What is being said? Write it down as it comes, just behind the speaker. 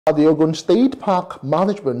The Ogun State Park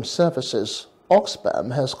Management Services,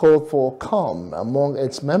 OGSPAM, has called for calm among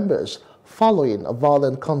its members following a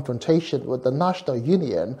violent confrontation with the National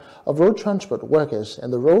Union of Road Transport Workers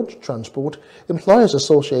and the Road Transport Employers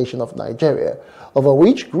Association of Nigeria, over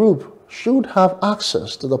which group should have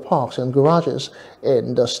access to the parks and garages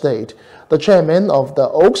in the state. The chairman of the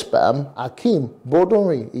OGSPAM, Akim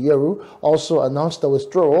Bodonri-Iyeru, also announced the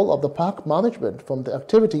withdrawal of the park management from the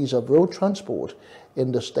activities of road transport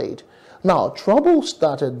in the state. Now, trouble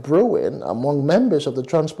started brewing among members of the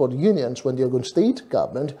transport unions when the Ogun State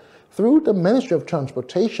government, through the Ministry of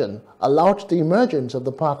Transportation, allowed the emergence of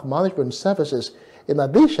the park management services in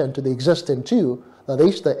addition to the existing two, that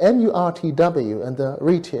is the NURTW and the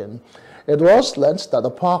RTEAN. It was learned that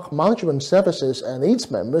the park management services and its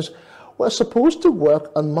members were supposed to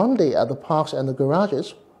work on Monday at the parks and the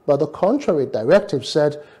garages, but the contrary directive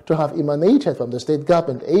said to have emanated from the state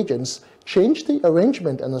government agents changed the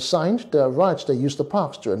arrangement and assigned the rights to use the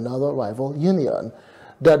parks to another rival union.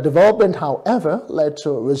 The development, however, led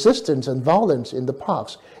to resistance and violence in the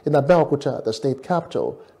parks in Abeokuta, the state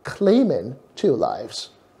capital, claiming 2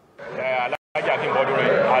 lives. Akim Bodonri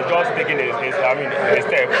has just taken a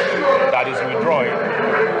step that is withdrawing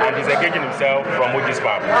and disengaging himself from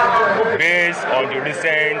OGSPAM based on the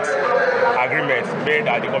recent agreement made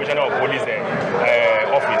at the Commissioner of Police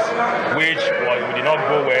office, which did not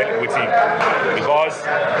go well with him because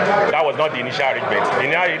that was not the initial arrangement.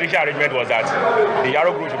 The initial arrangement was that the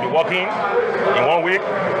Yaro group should be working in 1 week,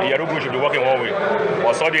 the Yaro group should be working 1 week.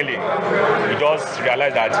 But suddenly, we just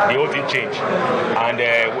realized that the whole thing changed. And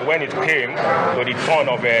when it came to the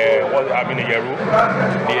turn of Yaro,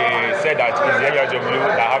 they said that it's the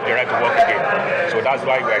NURTW that have the right to work again. So that's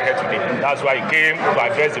why we are here today. That's why he came to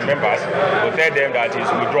address the members, to tell them that he's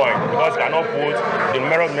withdrawing because he cannot put the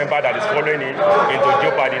numerous member that is following him into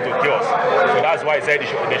jeopardy, into chaos. So that's why he said they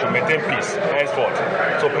should maintain peace henceforth.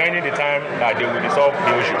 So pending the time that they will resolve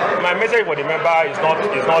the issue. My message for the member is not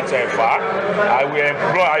far. I will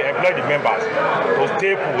employ the members to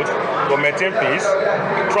stay put, to maintain peace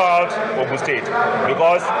throughout Ogun State,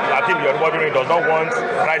 because I think the Bodonri does not want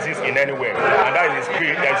crisis in anywhere, and that is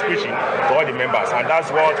preaching to all the members, and that's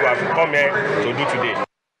what we have come here to do today.